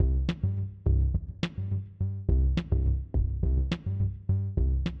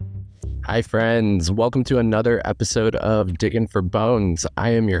Hi, friends. Welcome to another episode of Digging for Bones. I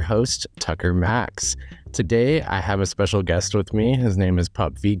am your host, Tucker Max. Today, I have a special guest with me. His name is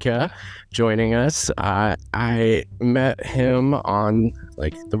Pup Vika, joining us. I met him on,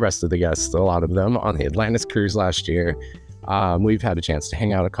 like the rest of the guests, a lot of them, on the Atlantis cruise last year. We've had a chance to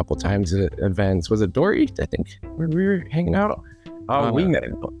hang out a couple times at events. Was it Dory, I think, where we were hanging out? We met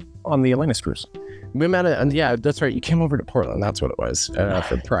on the Atlantis cruise. We met and yeah, that's right. You came over to Portland. That's what it was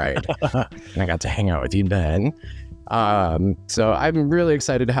for Pride. And I got to hang out with you then. So I'm really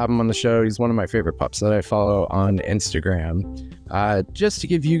excited to have him on the show. He's one of my favorite pups that I follow on Instagram. Just to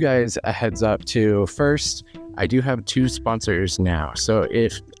give you guys a heads up too, first, I do have 2 sponsors now. So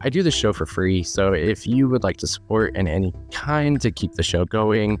if I do the show for free, so if you would like to support in any kind to keep the show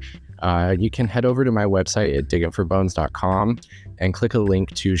going, you can head over to my website at diggingforbones.com and click a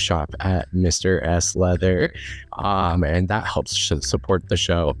link to shop at Mr. S Leather, and that helps support the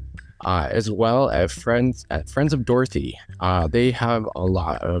show. As well as friends of Dorothy. They have a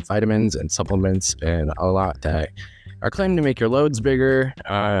lot of vitamins and supplements and a lot that are claimed to make your loads bigger,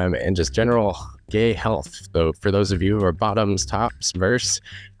 and just general gay health. So for those of you who are bottoms, tops, verse,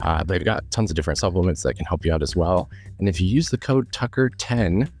 they've got tons of different supplements that can help you out as well. And if you use the code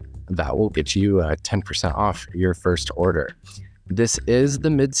Tucker10, that will get you 10% off your first order. This is the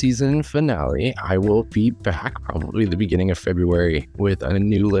mid-season finale. I will be back probably the beginning of February with a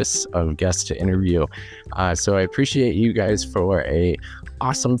new list of guests to interview. So I appreciate you guys for a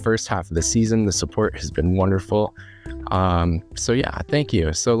awesome first half of the season. The support has been wonderful. So yeah, thank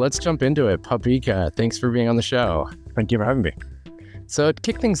you. So let's jump into it. Pup Vika, thanks for being on the show. Thank you for having me. So to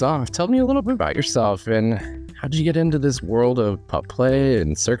kick things off, tell me a little bit about yourself and how did you get into this world of pup play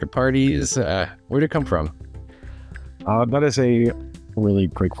and circuit parties? Where'd it come from? That is a really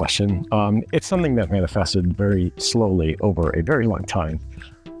great question. It's something that manifested very slowly over a very long time.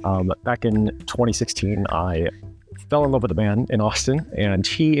 Back in 2016, I fell in love with a man in Austin, and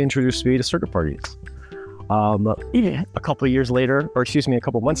he introduced me to circuit parties. A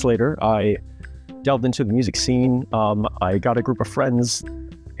couple months later, I delved into the music scene. I got a group of friends,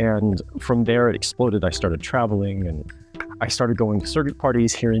 and from there it exploded. I started traveling, and I started going to circuit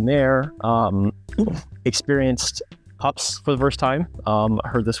parties here and there. Experienced pups for the first time.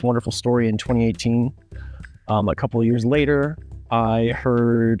 Heard this wonderful story in 2018. A couple of years later, I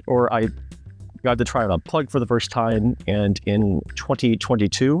got to try out a plug for the first time, and in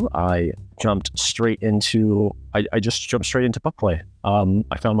 2022, I just jumped straight into pup play.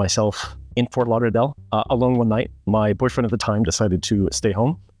 I found myself in Fort Lauderdale alone one night. My boyfriend at the time decided to stay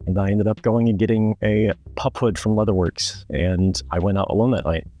home, and I ended up going and getting a pup hood from Leatherworks, and I went out alone that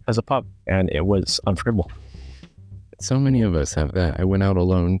night as a pup, and it was unforgettable. So many of us have that I went out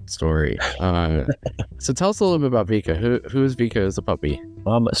alone story. So tell us a little bit about Vika. Who is Vika as a puppy?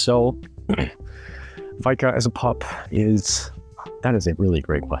 So Vika as a pup that is a really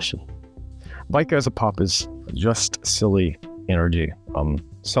great question. Vika as a pup is just silly energy,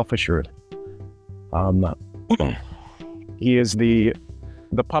 self-assured. He is the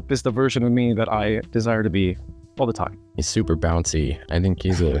pup is the version of me that I desire to be all the time. He's super bouncy. I think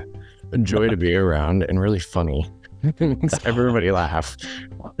he's a joy to be around and really funny. Makes everybody laugh.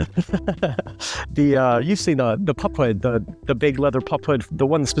 You've seen the pup hood, the big leather pup hood, the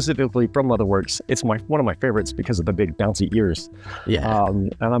one specifically from Leatherworks. It's one of my favorites because of the big bouncy ears. Yeah.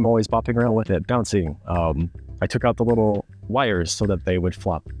 And I'm always bopping around with it, bouncing. I took out the little wires so that they would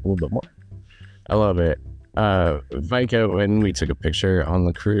flop a little bit more. I love it. Vika, when we took a picture on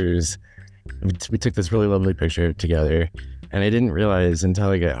the cruise, we took this really lovely picture together. And I didn't realize until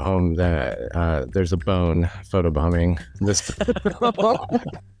I get home that there's a bone photobombing this.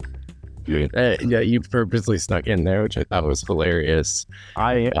 Yeah, you purposely snuck in there, which I thought was hilarious.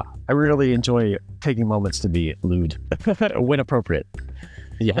 I really enjoy taking moments to be lewd when appropriate.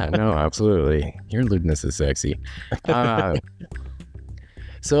 Yeah, no, absolutely. Your lewdness is sexy.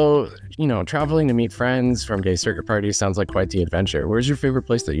 So, traveling to meet friends from gay circuit parties sounds like quite the adventure. Where's your favorite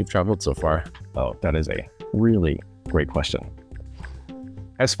place that you've traveled so far? Oh, that is a really great question.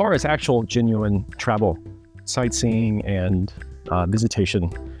 As far as actual genuine travel, sightseeing and visitation,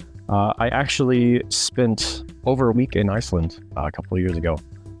 I actually spent over a week in Iceland a couple of years ago.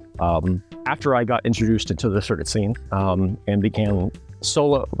 After I got introduced into the circuit scene and began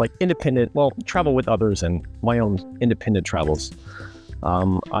solo, travel with others and my own independent travels.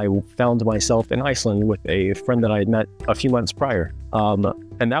 I found myself in Iceland with a friend that I had met a few months prior.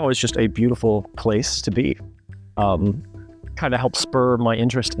 And that was just a beautiful place to be. Kind of helped spur my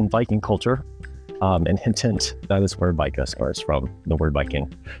interest in Viking culture. And hint, that is where Vika starts from, the word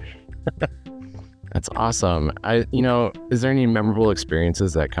Viking. That's awesome. Is there any memorable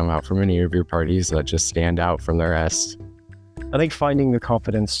experiences that come out from any of your parties that just stand out from the rest? I think finding the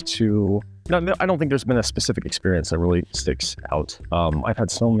confidence to, no, I don't think there's been a specific experience that really sticks out. I've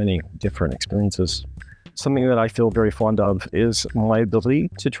had so many different experiences. Something that I feel very fond of is my ability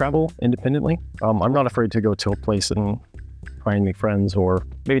to travel independently. I'm not afraid to go to a place and try and make friends, or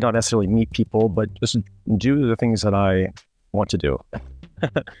maybe not necessarily meet people, but just do the things that I want to do.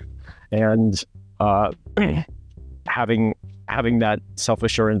 And having that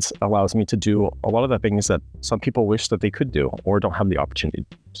self-assurance allows me to do a lot of the things that some people wish that they could do or don't have the opportunity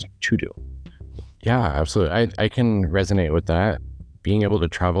to do. Yeah, absolutely. I can resonate with that. Being able to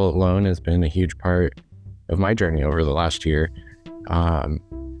travel alone has been a huge part of my journey over the last year.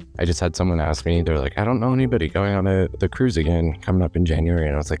 I just had someone ask me, they're like, I don't know anybody going on the cruise again coming up in January.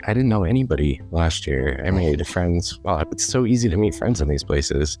 And I was like, I didn't know anybody last year. I made friends. Well, it's so easy to meet friends in these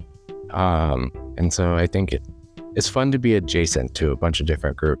places. And so I think it's fun to be adjacent to a bunch of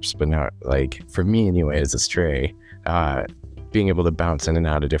different groups, but not, like, for me anyway, as a stray, being able to bounce in and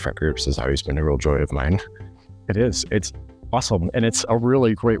out of different groups has always been a real joy of mine. It is. It's awesome. And it's a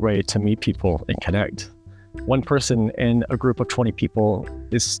really great way to meet people and connect. One person in a group of 20 people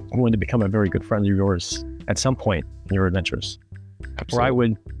is going to become a very good friend of yours at some point in your adventures.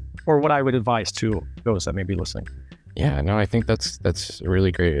 Absolutely. Or what I would advise to those that may be listening. Yeah, no, I think that's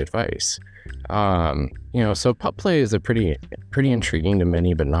really great advice. So pup play is a pretty intriguing to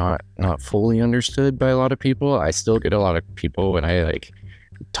many, but not fully understood by a lot of people. I still get a lot of people when I like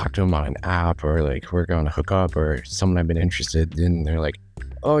talk to them on an app, or like we're going to hook up, or someone I've been interested in, they're like,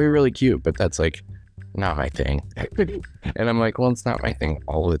 oh, you're really cute, but that's like not my thing. And I'm like, well, it's not my thing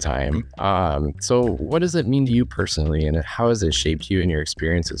all the time. So what does it mean to you personally, and how has it shaped you and your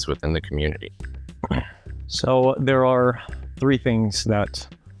experiences within the community? So there are three things that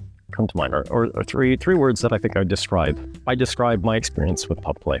come to mind, or three words that I think I describe. I describe my experience with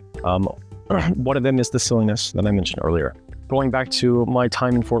pup play. One of them is the silliness that I mentioned earlier. Going back to my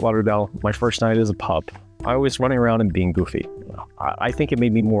time in Fort Lauderdale, my first night as a pup, I was running around and being goofy. I think it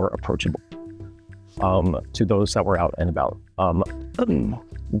made me more approachable to those that were out and about.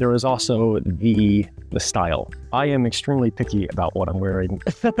 There is also the style. I am extremely picky about what I'm wearing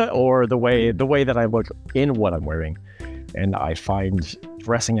or the way that I look in what I'm wearing. And I find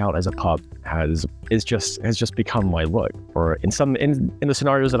dressing out as a pup has just become my look. Or in the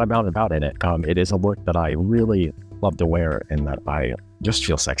scenarios that I'm out and about in it, it is a look that I really love to wear and that I just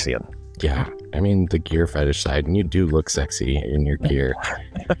feel sexy in. Yeah, I mean, the gear fetish side, and you do look sexy in your gear.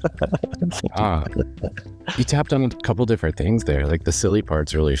 You tapped on a couple different things there. Like the silly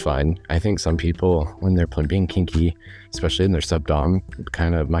part's really fun. I think some people, when they're being kinky, especially in their sub-dom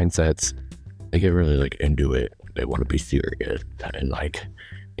kind of mindsets, they get really like into it. They want to be serious, and like,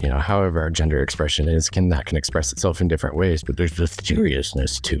 however our gender expression is, can express itself in different ways, but there's this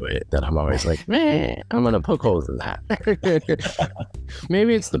seriousness to it that I'm always like, man, I'm gonna poke holes in that.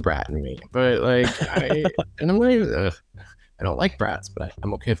 Maybe it's the brat in me, but like, I'm like, I don't like brats, but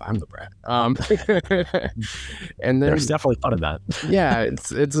I'm okay if I'm the brat. And then there's definitely fun in that. Yeah,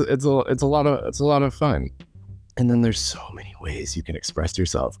 it's a lot of fun. And then there's so many ways you can express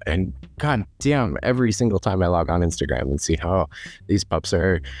yourself. And god damn, every single time I log on Instagram and see how these pups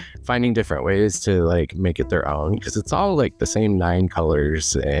are finding different ways to like make it their own, because it's all like the same 9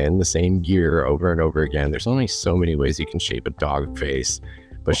 colors and the same gear over and over again. There's only so many ways you can shape a dog face.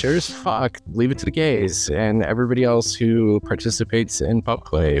 But sure as fuck, leave it to the gays and everybody else who participates in pup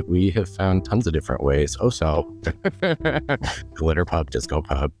play. We have found tons of different ways. Oh, so glitter pup, disco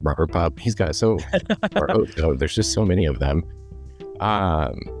pup, rubber pup. He's got there's just so many of them.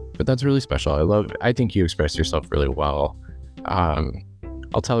 But that's really special. I think you express yourself really well.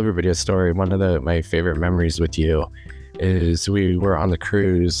 I'll tell everybody a story. One of my favorite memories with you is we were on the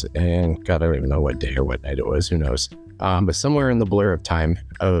cruise, and God, I don't even know what day or what night it was. Who knows? But somewhere in the blur of time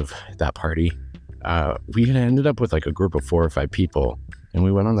of that party, we had ended up with like a group of 4 or 5 people, and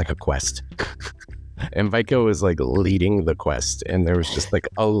we went on like a quest. And Vico was like leading the quest, and there was just like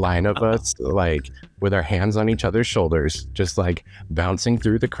a line of us, like with our hands on each other's shoulders, just like bouncing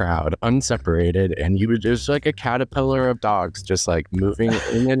through the crowd, unseparated. And you were just like a caterpillar of dogs, just like moving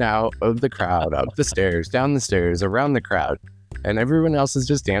in and out of the crowd, up the stairs, down the stairs, around the crowd. And everyone else is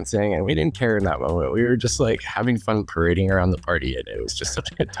just dancing, and we didn't care in that moment. We were just like having fun parading around the party, and it was just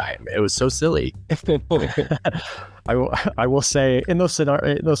such a good time. It was so silly. I will say, in those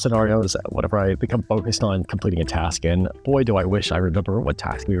scenarios, whenever I become focused on completing a task, and boy, do I wish I remember what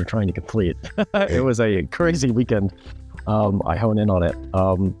task we were trying to complete. It was a crazy weekend. I hone in on it.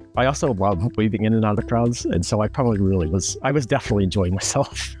 I also love weaving in and out of crowds, and so I was definitely enjoying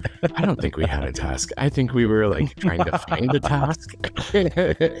myself. I don't think we had a task. I think we were like trying to find a task.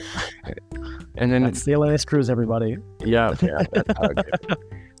 And then That's the LNS cruise, everybody. yeah, that's how it goes.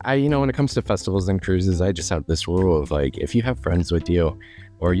 When it comes to festivals and cruises, I just have this rule of like, if you have friends with you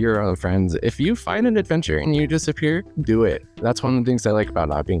or your own friends, if you find an adventure and you disappear, do it. That's one of the things I like about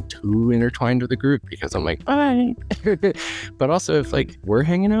not being too intertwined with the group, because I'm like, bye. But also, if like we're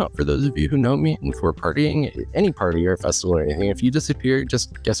hanging out, for those of you who know me, and if we're partying, any party or festival or anything, if you disappear,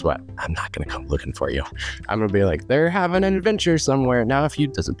 just guess what? I'm not going to come looking for you. I'm going to be like, they're having an adventure somewhere. Now, if you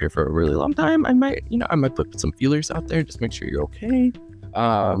disappear for a really long time, I might put some feelers out there, just make sure you're okay.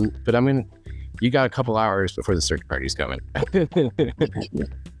 But you got a couple hours before the search party's coming.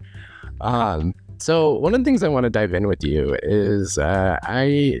 So one of the things I want to dive in with you is,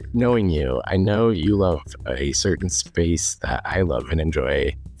 knowing you, I know you love a certain space that I love and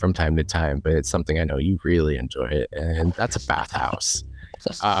enjoy from time to time, but it's something I know you really enjoy, and that's a bathhouse.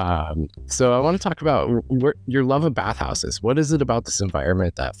 So I want to talk about your love of bathhouses. What is it about this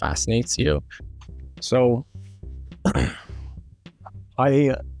environment that fascinates you? So,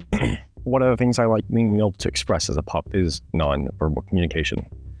 one of the things I like being able to express as a pup is non-verbal communication.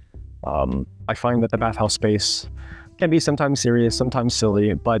 I find that the bathhouse space can be sometimes serious, sometimes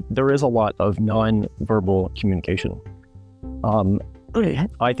silly, but there is a lot of non-verbal communication.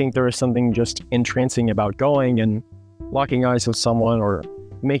 I think there is something just entrancing about going and locking eyes with someone or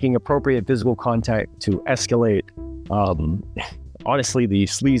making appropriate physical contact to escalate, honestly, the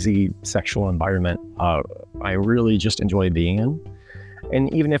sleazy sexual environment I really just enjoy being in.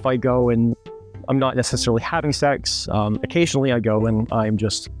 And even if I go and I'm not necessarily having sex, occasionally I go and I'm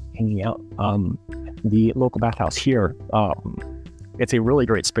just hanging out. The local bathhouse here, it's a really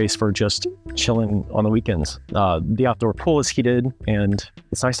great space for just chilling on the weekends. The outdoor pool is heated, and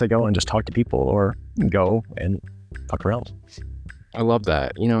it's nice to go and just talk to people or go and fuck around. I love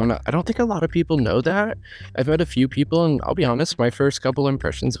that. And I don't think a lot of people know that. I've met a few people, and I'll be honest, my first couple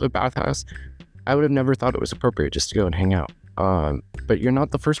impressions of a bathhouse, I would have never thought it was appropriate just to go and hang out. But you're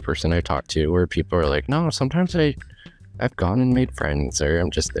not the first person I talked to where people are like, no, sometimes I've gone and made friends, or I'm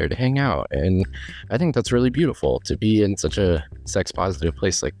just there to hang out. And I think that's really beautiful to be in such a sex positive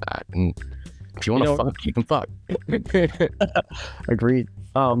place like that. And if you want to fuck, you can fuck. Agreed.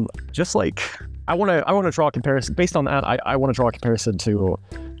 Just like I want to draw a comparison based on that. I want to draw a comparison to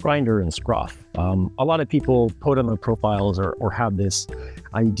Grindr and Scruff. A lot of people put on their profiles or have this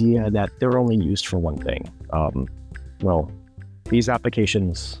idea that they're only used for one thing. Well, these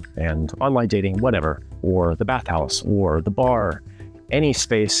applications and online dating, whatever, or the bathhouse or the bar, any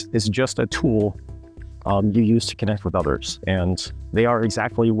space is just a tool you use to connect with others, and they are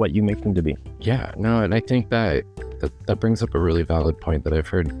exactly what you make them to be. Yeah, no, and I think that brings up a really valid point that I've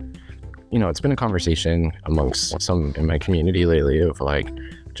heard. It's been a conversation amongst some in my community lately of like,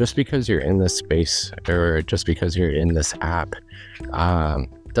 just because you're in this space or just because you're in this app,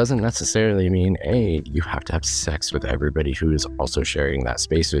 doesn't necessarily mean A, you have to have sex with everybody who is also sharing that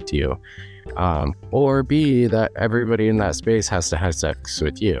space with you, or B, that everybody in that space has to have sex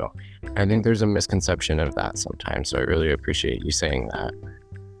with you. I think there's a misconception of that sometimes, so I really appreciate you saying that.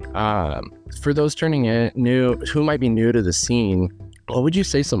 For those turning in new, who might be new to the scene, what would you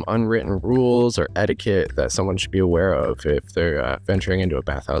say some unwritten rules or etiquette that someone should be aware of if they're venturing into a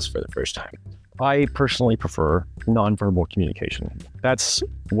bathhouse for the first time? I personally prefer nonverbal communication. That's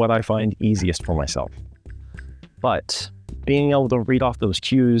what I find easiest for myself. But being able to read off those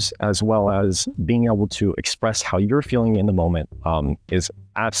cues, as well as being able to express how you're feeling in the moment, is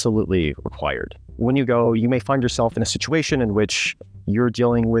absolutely required. When you go, you may find yourself in a situation in which you're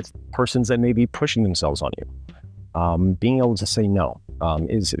dealing with persons that may be pushing themselves on you. Being able to say no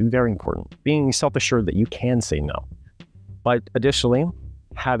is very important. Being self-assured that you can say no. But additionally,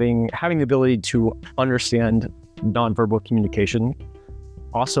 having the ability to understand nonverbal communication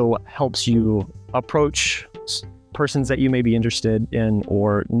also helps you approach persons that you may be interested in,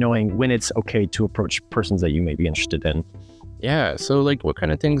 or knowing when it's okay to approach persons that you may be interested in. Yeah, so like what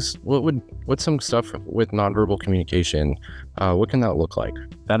kind of things, what's some stuff with nonverbal communication? What can that look like?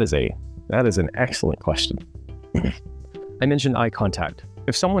 That is an excellent question. I mentioned eye contact.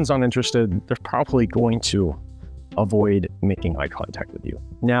 If someone's uninterested, they're probably going to avoid making eye contact with you.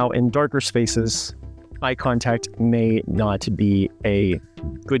 Now, in darker spaces, eye contact may not be a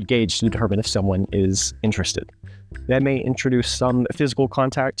good gauge to determine if someone is interested. That may introduce some physical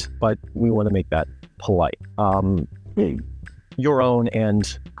contact, but we want to make that polite. Your own,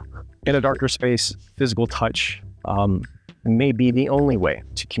 and in a darker space, physical touch may be the only way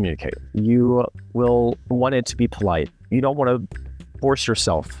to communicate. You will want it to be polite. You don't want to force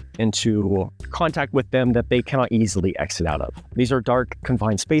yourself into contact with them that they cannot easily exit out of. These are dark,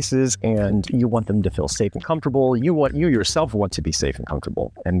 confined spaces, and you want them to feel safe and comfortable. You yourself want to be safe and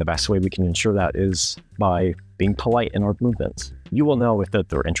comfortable. And the best way we can ensure that is by being polite in our movements. You will know if that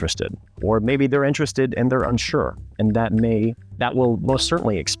they're interested, or maybe they're interested and they're unsure, and that will most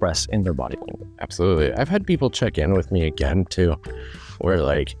certainly express in their body language. Absolutely. I've had people check in with me again too, where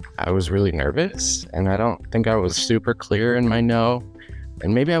like I was really nervous and I don't think I was super clear in my no.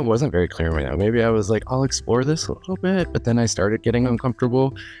 And maybe I wasn't very clear in my no. Maybe I was like, I'll explore this a little bit, but then I started getting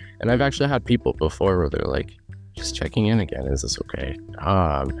uncomfortable. And I've actually had people before where they're like, just checking in again, is this okay?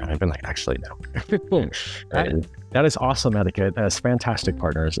 And I've been like, actually, no. That is awesome etiquette. That's fantastic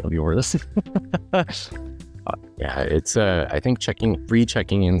partners of yours. Yeah, it's I think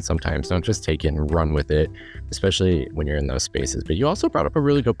rechecking in sometimes. Don't just take it and run with it, especially when you're in those spaces. But you also brought up a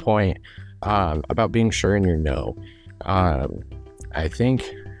really good point about being sure in your no. I think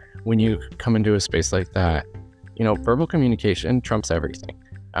when you come into a space like that, verbal communication trumps everything.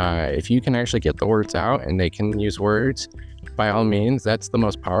 If you can actually get the words out and they can use words, by all means, that's the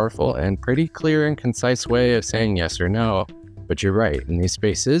most powerful and pretty clear and concise way of saying yes or no. But you're right, in these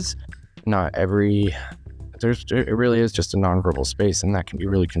spaces, it really is just a nonverbal space, and that can be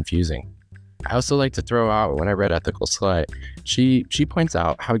really confusing. I also like to throw out, when I read Ethical Slut, she points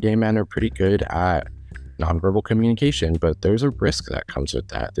out how gay men are pretty good at nonverbal communication, but there's a risk that comes with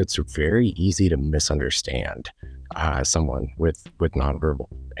that. It's very easy to misunderstand someone with nonverbal.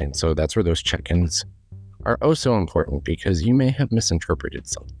 And so that's where those check-ins are so important, because you may have misinterpreted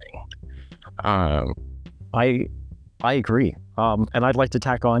something. I agree. And I'd like to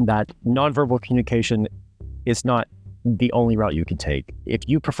tack on that nonverbal communication is not the only route you can take. If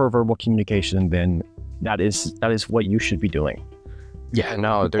you prefer verbal communication, then that is what you should be doing. Yeah,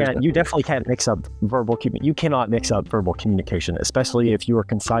 no, you definitely can't mix up verbal communication. You cannot mix up verbal communication, especially if you are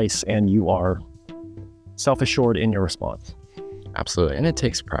concise and you are self-assured in your response. Absolutely. And it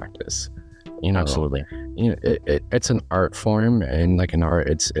takes practice. Absolutely. It's an art form, and like an art,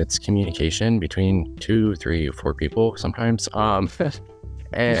 it's communication between 2, 3, 4 people sometimes.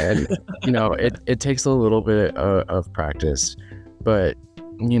 And it takes a little bit of practice, but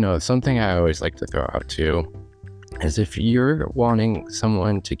something I always like to throw out too is, if you're wanting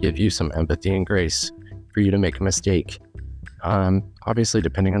someone to give you some empathy and grace for you to make a mistake, obviously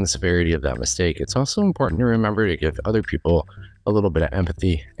depending on the severity of that mistake, it's also important to remember to give other people a little bit of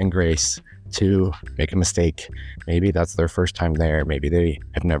empathy and grace to make a mistake. Maybe that's their first time there. Maybe they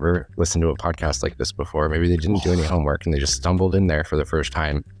have never listened to a podcast like this before. Maybe they didn't do any homework and they just stumbled in there for the first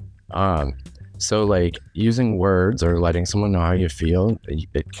time. So like using words or letting someone know how you feel,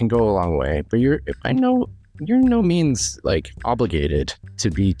 it can go a long way. But you're no means like obligated to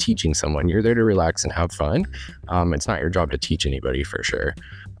be teaching someone. You're there to relax and have fun. It's not your job to teach anybody, for sure.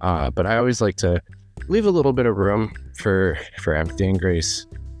 But I always like to leave a little bit of room for empathy and grace.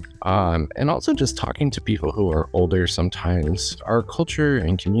 And also just talking to people who are older. Sometimes our culture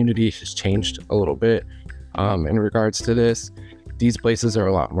and community has changed a little bit in regards to this. These places are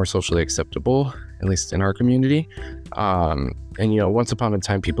a lot more socially acceptable, at least in our community. And once upon a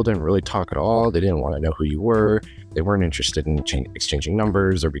time, people didn't really talk at all. They didn't want to know who you were. They weren't interested in exchanging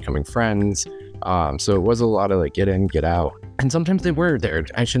numbers or becoming friends. So it was a lot of like get in, get out. And sometimes they were there.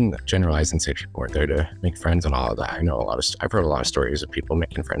 I shouldn't generalize and say people weren't there to make friends and all of that. I've heard a lot of stories of people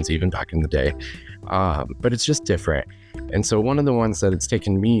making friends even back in the day. But it's just different. And so one of the ones that it's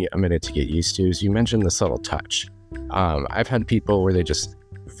taken me a minute to get used to is, you mentioned the subtle touch. I've had people where they just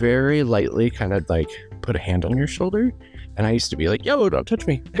very lightly kind of like put a hand on your shoulder. And I used to be like, yo, don't touch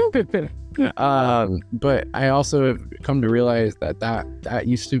me. But I also have come to realize that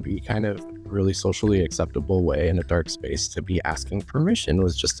used to be kind of really socially acceptable way in a dark space to be asking permission,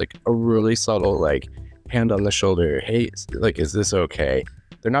 was just like a really subtle like hand on the shoulder. Hey, like, is this okay?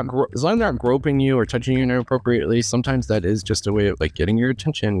 They're not as long as they're not groping you or touching you inappropriately. Sometimes that is just a way of like getting your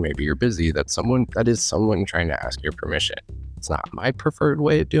attention. Maybe you're busy. That is someone trying to ask your permission. It's not my preferred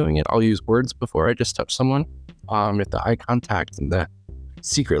way of doing it. I'll use words before I just touch someone. If the eye contact and the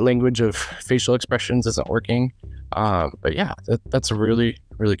secret language of facial expressions isn't working. But yeah, that's really,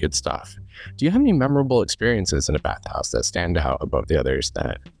 really good stuff. Do you have any memorable experiences in a bathhouse that stand out above the others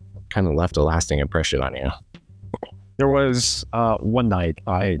that kind of left a lasting impression on you? There was one night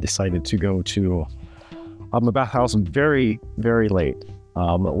I decided to go to a bathhouse very, very late,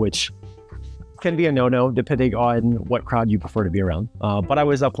 which can be a no-no depending on what crowd you prefer to be around. But I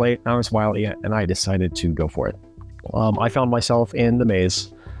was up late, I was wily, and I decided to go for it. I found myself in the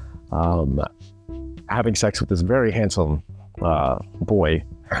maze, having sex with this very handsome boy.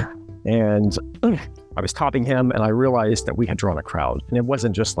 And I was topping him, and I realized that we had drawn a crowd, and it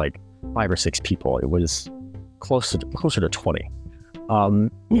wasn't just like 5 or 6 people. It was closer to 20.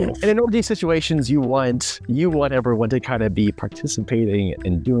 And in all these situations, you want everyone to kind of be participating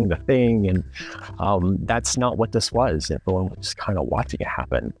and doing the thing, and that's not what this was. Everyone was just kind of watching it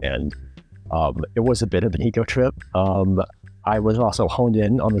happen, and it was a bit of an ego trip. I was also honed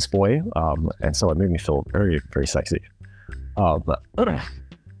in on this boy, and so it made me feel very, very sexy.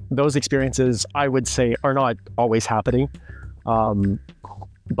 Those experiences, I would say, are not always happening,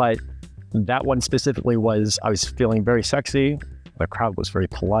 but that one specifically was, I was feeling very sexy. The crowd was very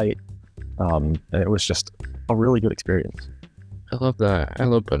polite, and it was just a really good experience. I love that. I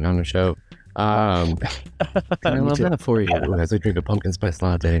love putting on a show. I love that for you as I drink a pumpkin spice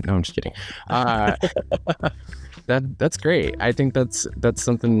latte. No, I'm just kidding. That's great. I think that's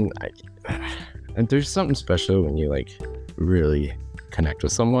something. And there's something special when you like really connect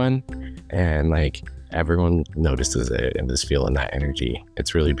with someone, and like everyone notices it and is feeling that energy.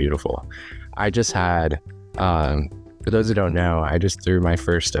 It's really beautiful. I just had, for those who don't know, I just threw my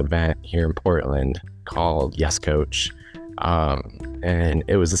first event here in Portland called Yes Coach. And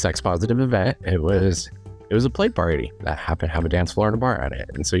it was a sex positive event. It was a play party that happened to have a dance floor and a bar at it.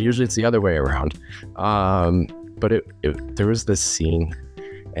 And so usually it's the other way around. But there was this scene,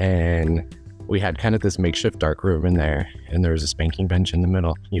 and we had kind of this makeshift dark room in there, and there was a spanking bench in the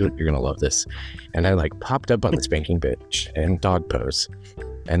middle. You're gonna love this. And I like popped up on the spanking bench and dog pose,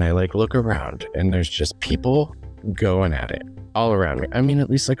 and I like look around, and there's just people going at it all around me. I mean, at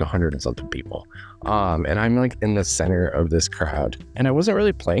least like 100 and something people. And I'm like in the center of this crowd, and I wasn't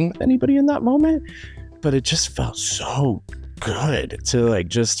really playing with anybody in that moment, but it just felt so good to like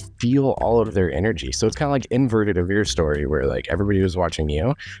just feel all of their energy. So it's kind of like inverted of your story, where like everybody was watching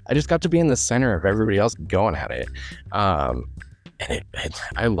you. I just got to be in the center of everybody else going at it. And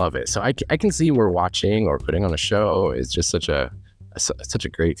I love it. So I can see where watching or putting on a show is just such a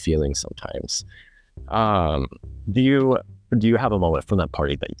great feeling sometimes. Do you have a moment from that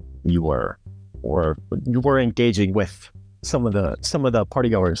party that you were engaging with some of the party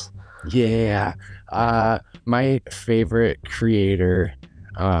goers? Yeah. My favorite creator,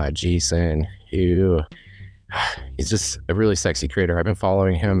 Jason, he's just a really sexy creator. I've been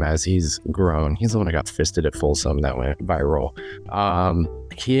following him as he's grown. He's the one who got fisted at Folsom that went viral.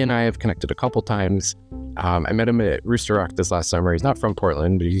 He and I have connected a couple times. I met him at Rooster Rock this last summer. He's not from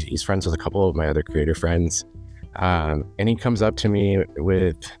Portland, but he's friends with a couple of my other creator friends. And he comes up to me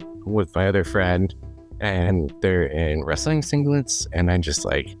with my other friend, and they're in wrestling singlets, and I just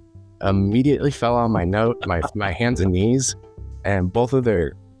like immediately fell on my hands and knees, and both of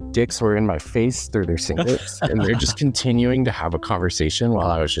their dicks were in my face through their singlets, and they're just continuing to have a conversation while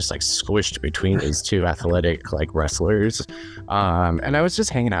I was just like squished between these two athletic like wrestlers. And I was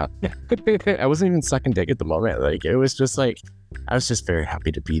just hanging out. I wasn't even sucking dick at the moment. Like it was just like, I was just very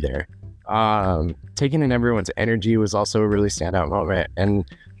happy to be there. Taking in everyone's energy was also a really standout moment. And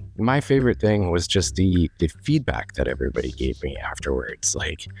my favorite thing was just the feedback that everybody gave me afterwards.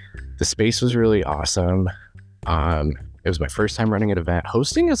 Like the space was really awesome. It was my first time running an event.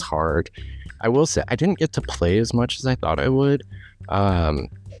 Hosting is hard. I will say I didn't get to play as much as I thought I would,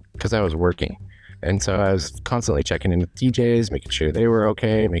 because I was working. And so I was constantly checking in with DJs, making sure they were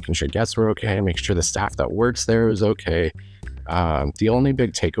okay, making sure guests were okay, making sure the staff that works there was okay. The only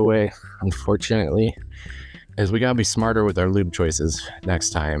big takeaway, unfortunately, is we gotta be smarter with our lube choices next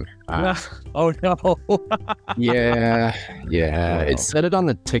time. Oh no. Yeah. It said it on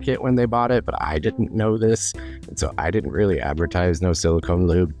the ticket when they bought it, but I didn't know this, and so I didn't really advertise no silicone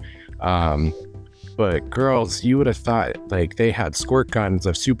lube. But girls, you would have thought like they had squirt guns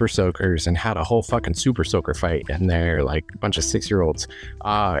of super soakers and had a whole fucking super soaker fight in there, like a bunch of 6-year-olds.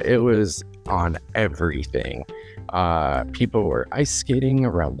 It was on everything. People were ice skating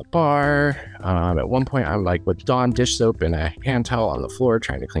around the bar. At one point, I'm like with Dawn dish soap and a hand towel on the floor,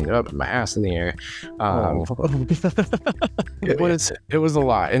 trying to clean it up with my ass in the air. It was a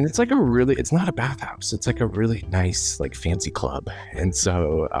lot, and it's like it's not a bathhouse. It's like a really nice, like fancy club, and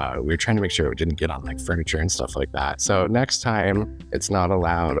so we were trying to make sure it didn't get on like furniture and stuff like that. So next time, it's not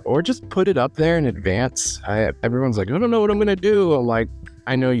allowed, or just put it up there in advance. Everyone's like, I don't know what I'm gonna do. I'm like,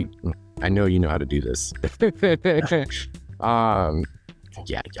 I know you know how to do this.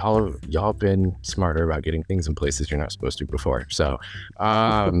 Yeah, y'all been smarter about getting things in places you're not supposed to before. So,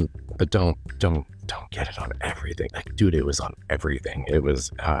 but don't get it on everything. Like, dude, it was on everything. It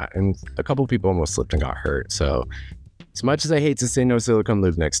was, and a couple people almost slipped and got hurt. So, as much as I hate to say no silicone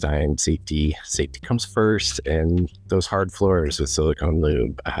lube next time, safety comes first. And those hard floors with silicone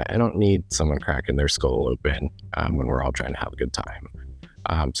lube, I don't need someone cracking their skull open when we're all trying to have a good time.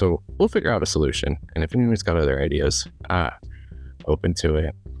 So we'll figure out a solution. And if anyone's got other ideas, open to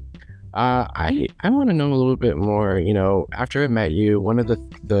it. I want to know a little bit more. You know, after I met you, one of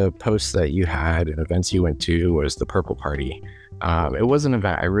the posts that you had and events you went to was the Purple Party. It was an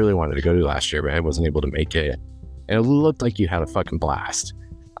event I really wanted to go to last year, but I wasn't able to make it. And it looked like you had a fucking blast.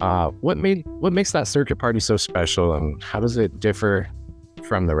 What makes that circuit party so special, and how does it differ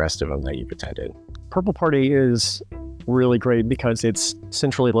from the rest of them that you've attended? Purple Party is really great because it's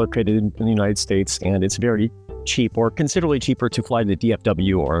centrally located in the United States, and it's very cheap, or considerably cheaper, to fly to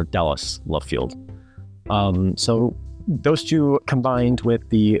DFW or Dallas Love Field. So those two, combined with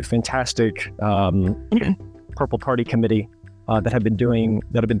the fantastic Purple Party committee that have been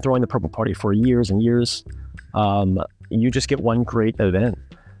throwing the Purple Party for years and years, you just get one great event.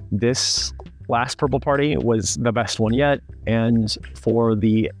 This last Purple Party was the best one yet, and for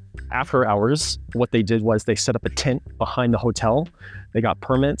the after hours, what they did was they set up a tent behind the hotel. They got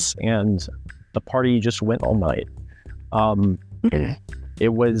permits, and the party just went all night.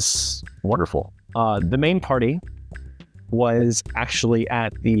 It was wonderful. The main party was actually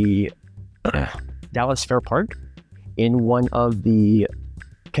at the Dallas Fair Park, in one of the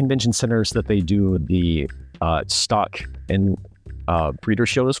convention centers that they do the stock and breeder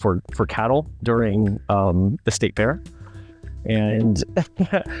shows for cattle during the state fair. And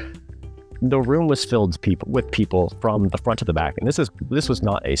the room was filled with people from the front to the back. And this was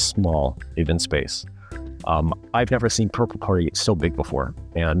not a small event space. I've never seen Purple Party so big before,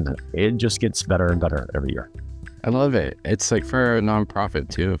 and it just gets better and better every year. I love it. It's like for a nonprofit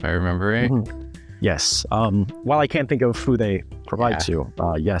too, if I remember right. Mm-hmm. Yes. While I can't think of who they provide to,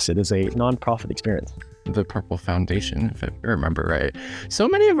 yes, it is a nonprofit experience. The Purple Foundation, if I remember right. So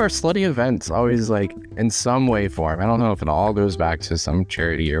many of our slutty events always, like, in some way, form. I don't know if it all goes back to some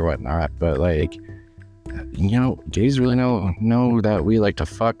charity or whatnot, but like, you know, gays really know that we like to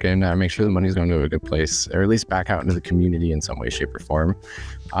fuck and make sure the money's going to a good place, or at least back out into the community in some way, shape, or form.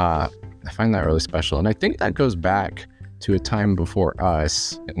 I find that really special, and I think that goes back to a time before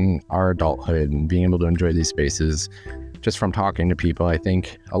us in our adulthood and being able to enjoy these spaces. Just from talking to people, I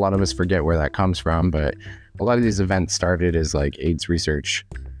think a lot of us forget where that comes from, but a lot of these events started as like AIDS research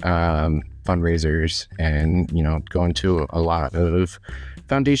fundraisers, and, you know, going to a lot of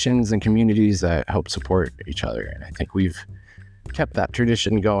foundations and communities that help support each other. And I think we've kept that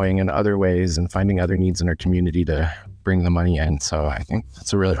tradition going in other ways and finding other needs in our community to bring the money in. So I think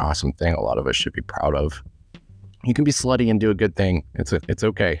that's a really awesome thing a lot of us should be proud of. You can be slutty and do a good thing. It's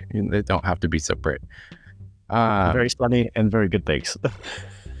okay. They don't have to be separate. Very slutty and very good things.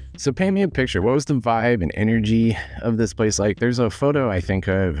 So paint me a picture. What was the vibe and energy of this place like? There's a photo I think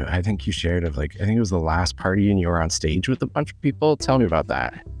you shared of, like, I think it was the last party and you were on stage with a bunch of people. Tell me about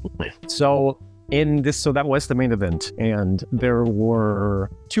that. So that was the main event, and there were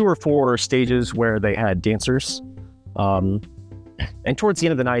 2 or 4 stages where they had dancers. And towards the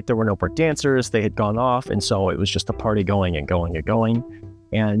end of the night, there were no more dancers. They had gone off, and so it was just a party going and going and going.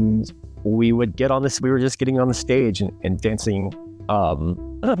 And we would get on this. We were just getting on the stage and dancing.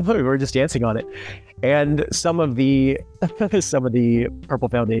 We were just dancing on it, and some of the Purple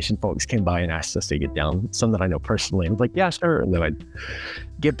Foundation folks came by and asked us to get down. Some that I know personally. I was like, yeah, sure. And then I'd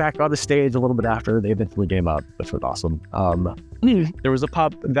get back on the stage a little bit after. They eventually gave up, which was awesome. There was a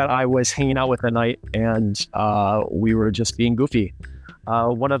pub that I was hanging out with that night, and we were just being goofy.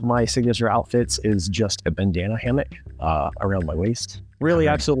 One of my signature outfits is just a bandana hammock around my waist. Really,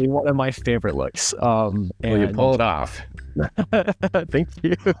 absolutely one of my favorite looks. Well, you pull it off. Thank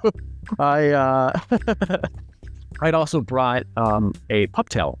you. I'd also brought a pup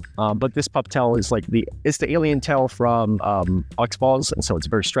tail, but this pup tail is like it's the alien tail from Ox Balls, and so it's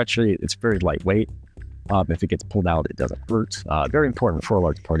very stretchy. It's very lightweight. If it gets pulled out, it doesn't hurt. Very important for a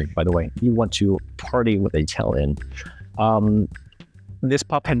large party, by the way. You want to party with a tail in. This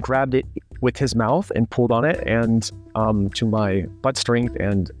pup had grabbed it with his mouth and pulled on it, and to my butt strength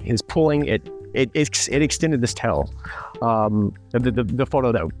and his pulling, it extended this tail. The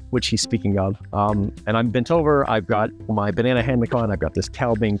photo that which he's speaking of, and I'm bent over. I've got my banana hammock on. I've got this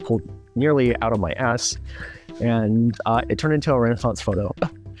tail being pulled nearly out of my ass, and it turned into a Renaissance photo.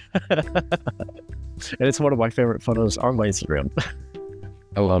 And it's one of my favorite photos on my Instagram.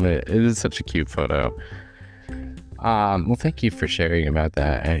 I love it. It is such a cute photo. Well, thank you for sharing about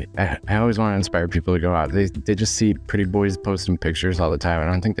that. I always want to inspire people to go out. They just see pretty boys posting pictures all the time. I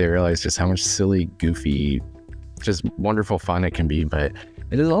don't think they realize just how much silly, goofy, just wonderful fun it can be, but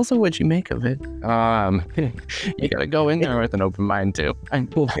it is also what you make of it. You gotta go in there with an open mind too.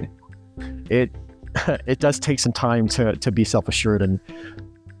 It does take some time to be self-assured, and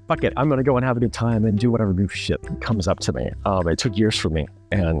fuck it, I'm going to go and have a good time and do whatever new shit comes up to me. It took years for me.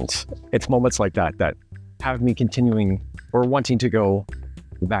 And it's moments like that that have me continuing or wanting to go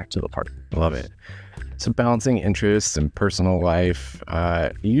back to the party. Love it. So balancing interests and personal life,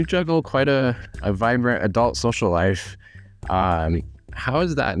 you juggle quite a vibrant adult social life.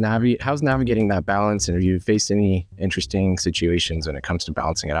 How's navigating that balance? And have you faced any interesting situations when it comes to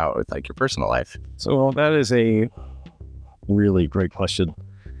balancing it out with like your personal life? So that is a really great question.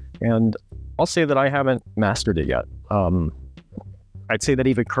 And I'll say that I haven't mastered it yet. I'd say that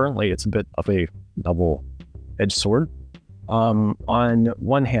even currently it's a bit of a double-edged sword. On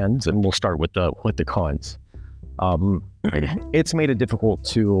one hand, and we'll start with the cons, it's made it difficult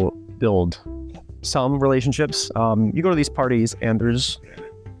to build some relationships. You go to these parties and there's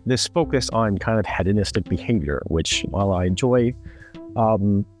this focus on kind of hedonistic behavior, which while I enjoy,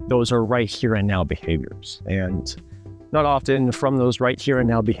 those are right here and now behaviors. And not often from those right here and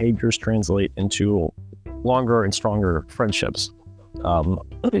now behaviors translate into longer and stronger friendships.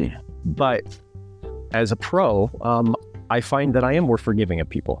 But as a pro, I find that I am more forgiving of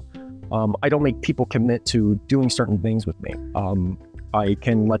people. I don't make people commit to doing certain things with me. I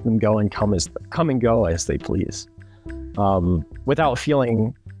can let them go and come and go as they please, without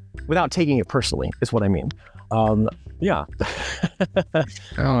taking it personally, is what I mean. Yeah.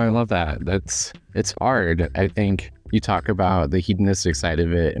 Oh, I love that. It's hard. I think you talk about the hedonistic side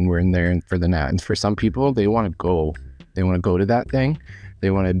of it, and we're in there for the net. And for some people, they want to go to that thing.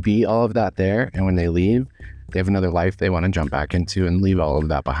 They want to be all of that there. And when they leave, they have another life they want to jump back into and leave all of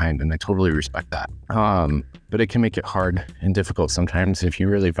that behind. And I totally respect that. But it can make it hard and difficult sometimes if you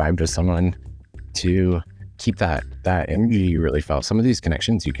really vibe to someone to keep that energy you really felt. Some of these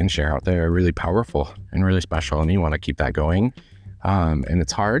connections you can share out there are really powerful and really special, and you want to keep that going. And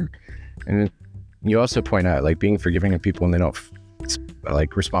it's hard. And you also point out like being forgiving of people when they don't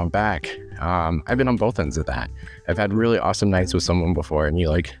like respond back. I've been on both ends of that. I've had really awesome nights with someone before, and you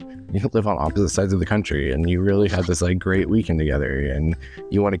live on opposite sides of the country, and you really had this like great weekend together, and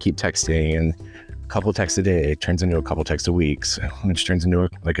you want to keep texting, and a couple texts a day turns into a couple texts a week, which turns into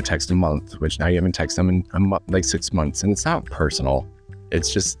a text a month, which now you haven't texted them in like 6 months. And it's not personal.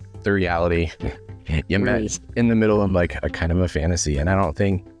 It's just the reality. You met in the middle of like a kind of a fantasy. And I don't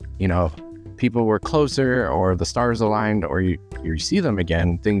think, people were closer or the stars aligned or you see them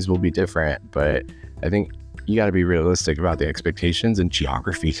again, things will be different. But I think you got to be realistic about the expectations and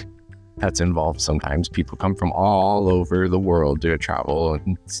geography that's involved. Sometimes people come from all over the world to travel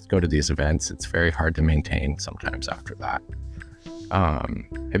and go to these events. It's very hard to maintain sometimes after that.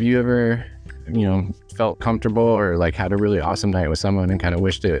 Have you ever, felt comfortable or like had a really awesome night with someone and kind of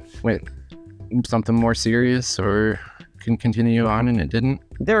wished it went something more serious or can continue on and it didn't?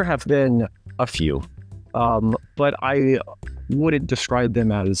 There have been a few, but I wouldn't describe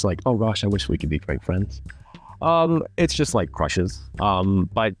them as like, oh gosh, I wish we could be great friends. It's just like crushes.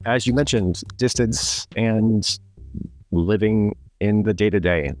 But as you mentioned, distance and living in the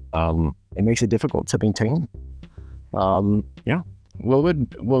day-to-day, it makes it difficult to maintain. Yeah. What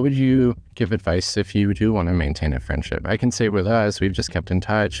would you give advice if you do want to maintain a friendship? I can say with us, we've just kept in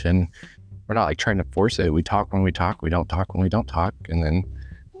touch and we're not like trying to force it. We talk when we talk, we don't talk when we don't talk. And then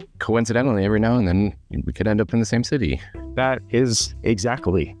coincidentally, every now and then we could end up in the same city. That is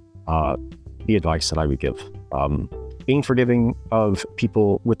exactly the advice that I would give. Being forgiving of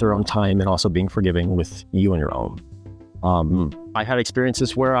people with their own time and also being forgiving with you and your own. I had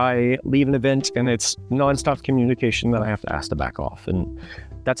experiences where I leave an event and it's nonstop communication that I have to ask to back off, and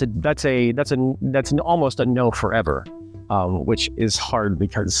that's almost a no forever, which is hard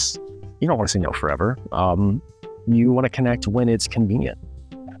because you don't want to say no forever. You want to connect when it's convenient.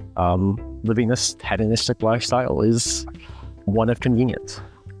 Living this hedonistic lifestyle is one of convenience.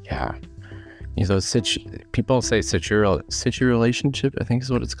 Yeah. People say situationship, I think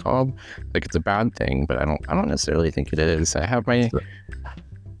is what it's called. Like it's a bad thing, but I don't necessarily think it is. I have my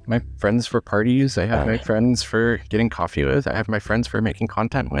friends for parties. I have my friends for getting coffee with. I have my friends for making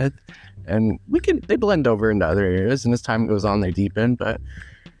content with, and they blend over into other areas. And as time goes on, they deepen. But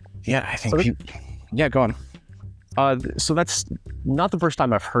yeah, I think. Go on. So that's not the first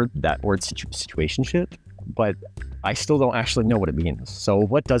time I've heard that word situationship, but I still don't actually know what it means. So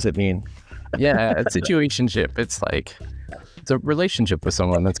what does it mean? Yeah, a situationship. It's like it's a relationship with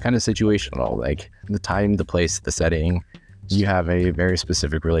someone that's kind of situational, like the time, the place, the setting. You have a very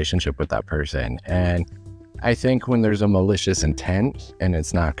specific relationship with that person. And I think when there's a malicious intent and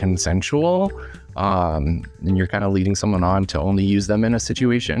it's not consensual, and you're kind of leading someone on to only use them in a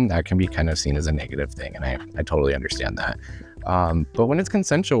situation, that can be kind of seen as a negative thing. And I totally understand that. But when it's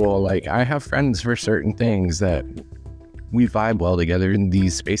consensual, like I have friends for certain things that we vibe well together in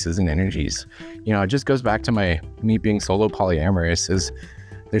these spaces and energies. You know, it just goes back to me being solo polyamorous. Is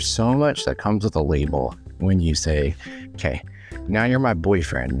there's so much that comes with a label when you say, okay, now you're my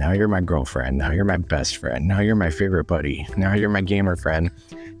boyfriend, now you're my girlfriend, now you're my best friend, now you're my favorite buddy, now you're my gamer friend.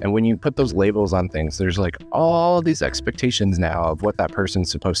 And when you put those labels on things, there's like all these expectations now of what that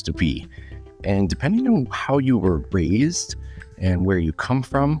person's supposed to be. And depending on how you were raised and where you come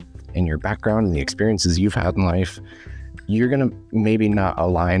from and your background and the experiences you've had in life, you're going to maybe not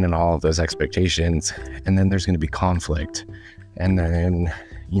align in all of those expectations. And then there's going to be conflict. And then,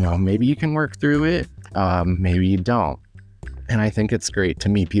 you know, maybe you can work through it. Maybe you don't. And I think it's great to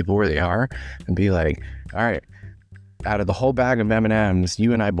meet people where they are and be like, all right, out of the whole bag of M&Ms,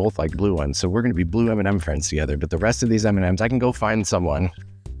 you and I both like blue ones. So we're going to be blue M&M friends together. But the rest of these M&Ms, I can go find someone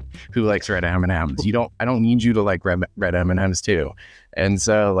who likes red M&Ms. I don't need you to like red M&Ms too. And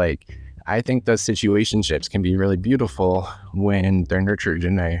so like, I think those situationships can be really beautiful when they're nurtured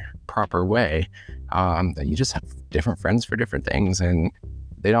in a proper way. That you just have different friends for different things, and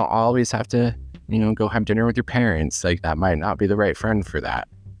they don't always have to, you know, go have dinner with your parents. Like that might not be the right friend for that.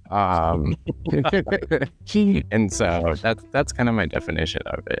 And so that's kind of my definition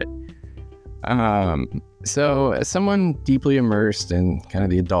of it. So as someone deeply immersed in kind of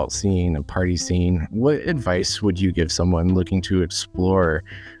the adult scene, a party scene, what advice would you give someone looking to explore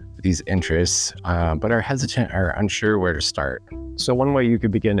these interests, but are hesitant or unsure where to start? So one way you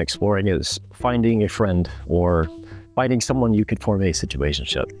could begin exploring is finding a friend or finding someone you could form a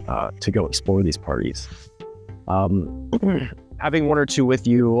situationship to go explore these parties. Having one or two with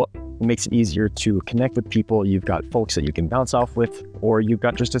you makes it easier to connect with people. You've got folks that you can bounce off with, or you've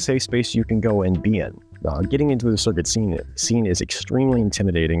got just a safe space you can go and be in. Getting into the circuit scene is extremely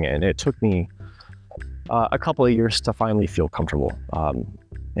intimidating, and it took me a couple of years to finally feel comfortable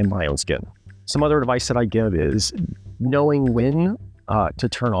in my own skin. Some other advice that I give is knowing when to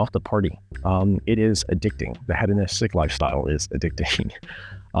turn off the party. It is addicting. The hedonistic lifestyle is addicting.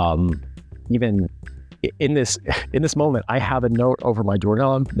 Even in this moment, I have a note over my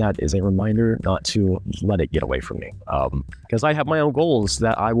doorknob that is a reminder not to let it get away from me. Because I have my own goals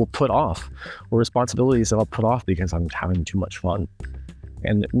that I will put off, or responsibilities that I'll put off because I'm having too much fun.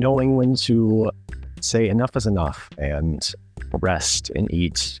 And knowing when to say enough is enough and rest and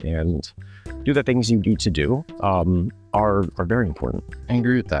eat and do the things you need to do are very important. I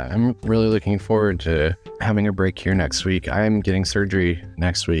agree with that. I'm really looking forward to having a break here next week. I'm getting surgery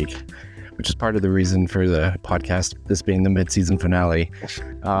next week, which is part of the reason for the podcast, this being the mid-season finale.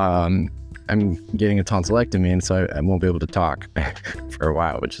 I'm getting a tonsillectomy, and so I won't be able to talk for a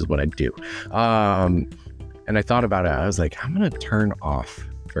while, which is what I do. And I thought about it. I was like, I'm going to turn off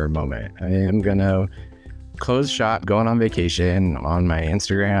for a moment. I am going to close shop, going on vacation on my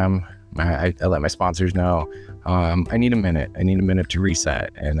Instagram. I let my sponsors know. I need a minute. I need a minute to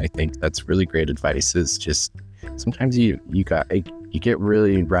reset. And I think that's really great advice, is just sometimes you get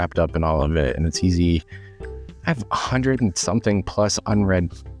really wrapped up in all of it, and it's easy. I have 100 and something plus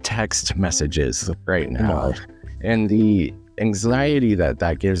unread text messages right now. And the anxiety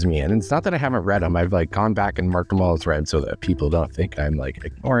that gives me, and it's not that I haven't read them. I've like gone back and marked them all as read so that people don't think I'm like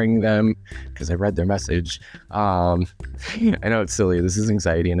ignoring them because I read their message. I know it's silly. This is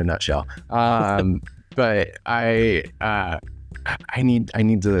anxiety in a nutshell. But I need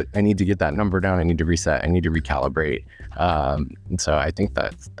to get that number down. I need to reset. I need to recalibrate. And so I think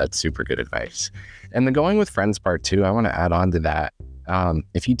that's super good advice. And the going with friends part too, I want to add on to that.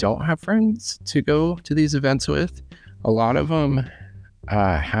 If you don't have friends to go to these events with, a lot of them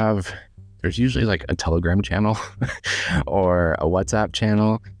there's usually like a Telegram channel or a WhatsApp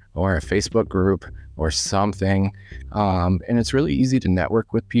channel or a Facebook group or something. And it's really easy to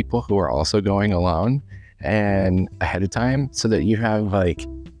network with people who are also going alone and ahead of time, so that you have like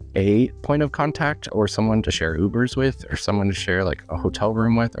a point of contact or someone to share Ubers with, or someone to share like a hotel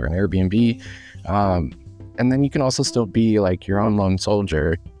room with, or an Airbnb. And then you can also still be like your own lone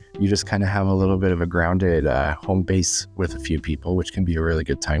soldier. You just kind of have a little bit of a grounded home base with a few people, which can be a really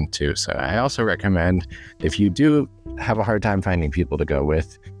good time too. So I also recommend, if you do have a hard time finding people to go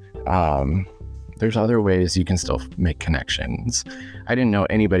with, there's other ways you can still make connections. I didn't know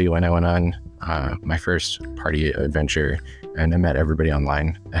anybody when I went on my first party adventure, and I met everybody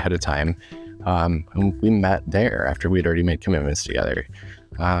online ahead of time. And we met there after we'd already made commitments together.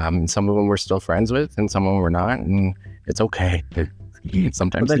 Some of them we're still friends with, and some of them we're not, and it's okay.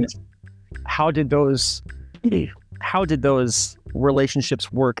 Sometimes. Then, how did those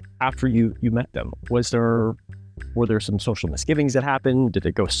relationships work after you met them? Were there some social misgivings that happened? Did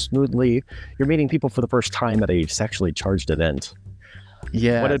it go smoothly? You're meeting people for the first time at a sexually charged event.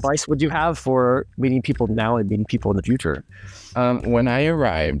 Yeah. What advice would you have for meeting people now and meeting people in the future? When I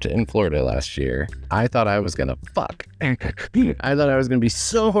arrived in Florida last year, I thought I was gonna fuck. I thought I was gonna be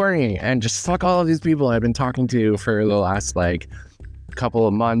so horny and just fuck all of these people I've been talking to for the last like couple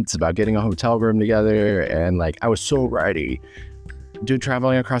of months about getting a hotel room together, and like I was so ready. Dude,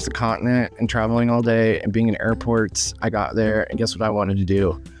 traveling across the continent and traveling all day and being in airports, I got there and guess what I wanted to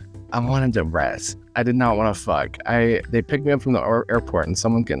do? I wanted to rest. I did not want to fuck. They picked me up from the airport and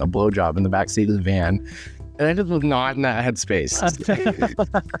someone's getting a blowjob in the backseat of the van. And I just was not in that headspace.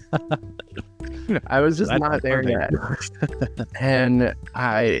 I was just not there yet. And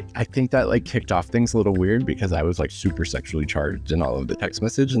I think that like kicked off things a little weird because I was like super sexually charged in all of the text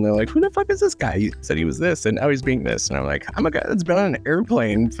message. And they're like, who the fuck is this guy? He said he was this and now he's being this. And I'm like, I'm a guy that's been on an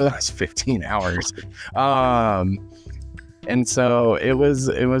airplane for the last 15 hours. And so it was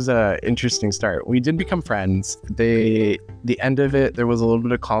a interesting start. We did become friends. The end of it, there was a little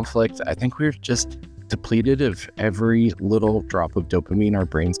bit of conflict. I think we were just depleted of every little drop of dopamine our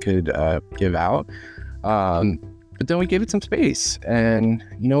brains could give out. But then we gave it some space. And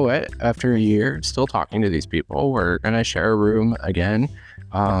you know what? After a year, still talking to these people, we're gonna share a room again.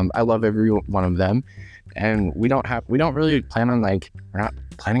 I love every one of them. And we don't really plan on we're not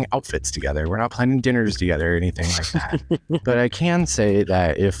planning outfits together. We're not planning dinners together or anything like that. But I can say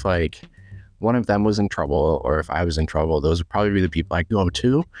that if like one of them was in trouble or if I was in trouble, those would probably be the people I go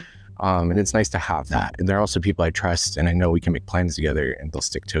to. And it's nice to have that. And they're also people I trust and I know we can make plans together and they'll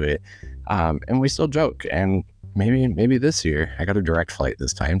stick to it. And we still joke. And maybe this year, I got a direct flight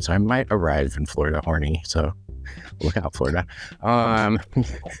this time. So I might arrive in Florida horny. So look out, Florida.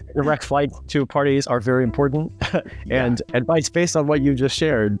 Direct flight to parties are very important. And advice based on what you just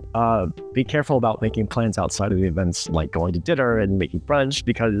shared, be careful about making plans outside of the events, like going to dinner and making brunch,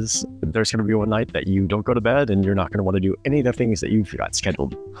 because there's going to be one night that you don't go to bed and you're not going to want to do any of the things that you've got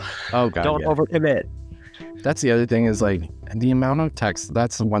scheduled. Oh, God. Don't overcommit. That's the other thing is like the amount of text.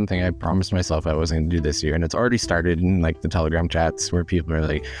 That's the one thing I promised myself I wasn't going to do this year. And it's already started in like the Telegram chats where people are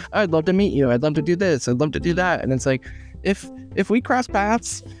like, I'd love to meet you. I'd love to do this. I'd love to do that. And it's like, if we cross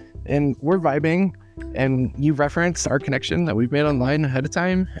paths and we're vibing and you reference our connection that we've made online ahead of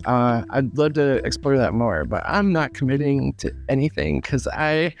time, I'd love to explore that more. But I'm not committing to anything because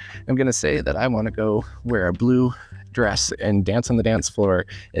I am going to say that I want to go wear a blue dress and dance on the dance floor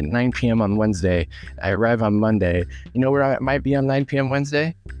at 9 p.m. on Wednesday. I arrive on Monday. You know where I might be on 9 p.m.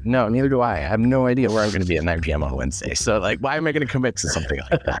 Wednesday? No, neither do I. I have no idea where I'm going to be at 9 p.m. on Wednesday. So like, why am I going to commit to something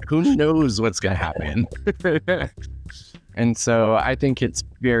like that? Who knows what's going to happen? And so I think it's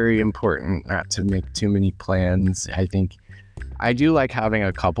very important not to make too many plans. I think I do like having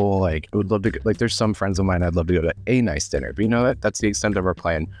a couple, like I would love to, like there's some friends of mine I'd love to go to a nice dinner, but you know that's the extent of our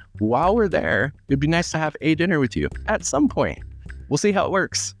plan. While we're there, it'd be nice to have a dinner with you at some point. We'll see how it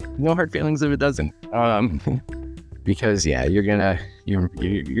works. No hard feelings if it doesn't. Because yeah, you're gonna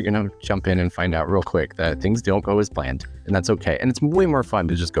jump in and find out real quick that things don't go as planned, and that's okay. And it's way more fun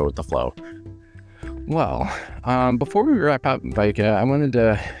to just go with the flow. Well, before we wrap up, Vika, I wanted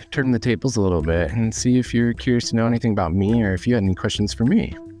to turn the tables a little bit and see if you're curious to know anything about me or if you had any questions for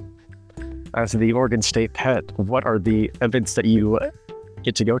me. As the Oregon State pet, what are the events that you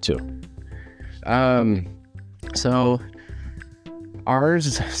get to go to? So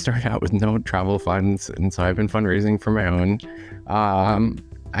ours started out with no travel funds, and so I've been fundraising for my own.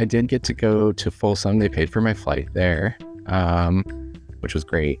 I did get to go to Folsom. They paid for my flight there, which was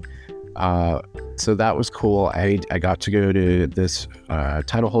great. So that was cool. I got to go to this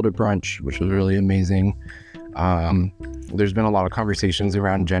title holder brunch, which was really amazing. There's been a lot of conversations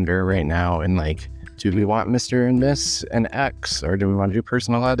around gender right now, and like, do we want Mr. and Miss and X, or do we want to do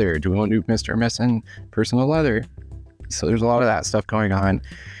personal leather? Do we want to do Mr. and Miss and personal leather? So there's a lot of that stuff going on,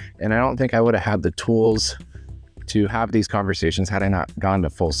 and I don't think I would have had the tools to have these conversations had I not gone to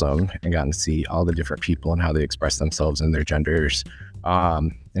Folsom and gotten to see all the different people and how they express themselves and their genders.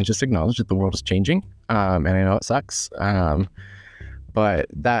 And just acknowledge that the world is changing. And I know it sucks. But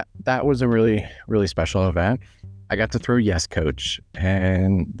that was a really, really special event. I got to throw Yes Coach,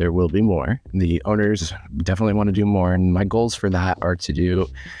 and there will be more. The owners definitely want to do more, and my goals for that are to do.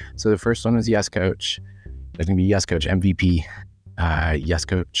 So the first one is Yes Coach. There's going to be Yes Coach MVP, Yes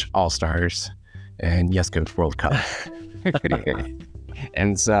Coach All-Stars, and Yes Coach World Cup.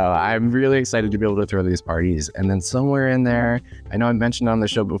 And so I'm really excited to be able to throw these parties. And then somewhere in there, I know I mentioned on the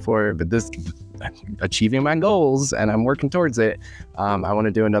show before, but this achieving my goals, and I'm working towards it. I want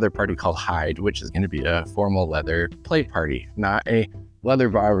to do another party called Hide, which is going to be a formal leather play party, not a leather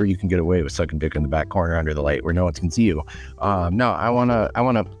bar where you can get away with sucking dick in the back corner under the light where no one can see you. No, I want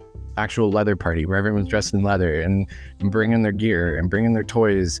to actual leather party where everyone's dressed in leather and bringing their gear and bringing their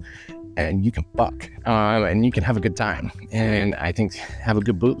toys, and you can fuck and you can have a good time, and I think have a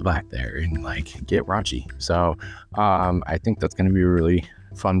good boot back there and like get raunchy. So I think that's going to be a really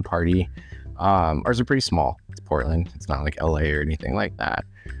fun party. Ours are pretty small. It's Portland. It's not like LA or anything like that.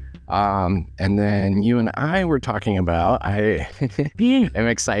 And then you and I were talking about, I am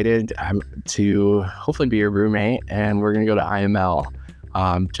excited to hopefully be your roommate, and we're going to go to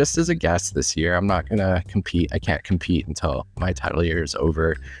IML just as a guest this year. I'm not going to compete. I can't compete until my title year is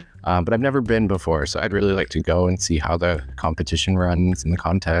over. But I've never been before, so I'd really like to go and see how the competition runs and the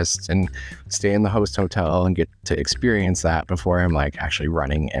contests, and stay in the host hotel and get to experience that before I'm like actually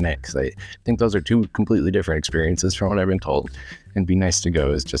running in it, because I think those are two completely different experiences from what I've been told. And be nice to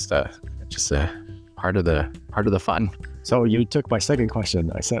go is just a part of the fun. So you took my second question.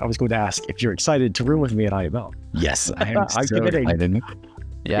 I said I was going to ask if you're excited to room with me at IML. Yes, I'm I'm so committing. excited.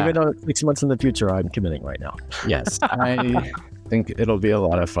 Yeah. Even though it's 6 months in the future, I'm committing right now. Yes, I think it'll be a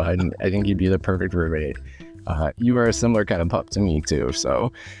lot of fun. I think you'd be the perfect roommate. You are a similar kind of pup to me too.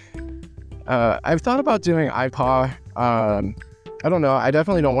 So I've thought about doing IPAW. I don't know. I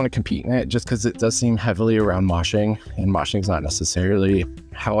definitely don't want to compete in it just because it does seem heavily around moshing, and moshing is not necessarily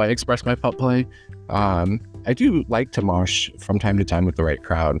how I express my pup play. I do like to mosh from time to time with the right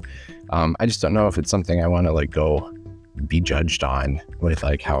crowd. I just don't know if it's something I want to like go be judged on with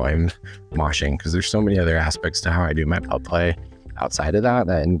like how I'm moshing, because there's so many other aspects to how I do my pup play outside of that,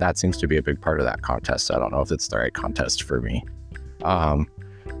 and that seems to be a big part of that contest. So I don't know if it's the right contest for me.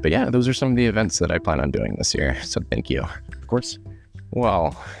 But yeah, those are some of the events that I plan on doing this year. So thank you. Of course.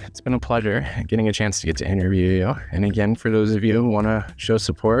 Well, it's been a pleasure getting a chance to get to interview you. And again, for those of you who want to show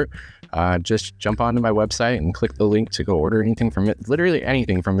support, just jump onto my website and click the link to go order anything from it, literally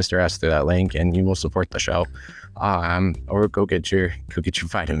anything from Mr. S through that link, and you will support the show. Or go get your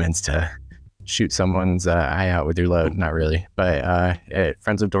vitamins to shoot someone's eye out with your load. Not really, but at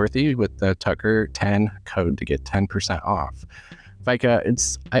Friends of Dorothy with the Tucker 10 code to get 10% off. Vika,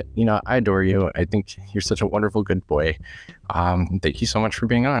 I adore you. I think you're such a wonderful, good boy. Thank you so much for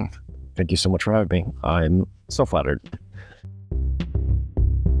being on. Thank you so much for having me. I'm so flattered.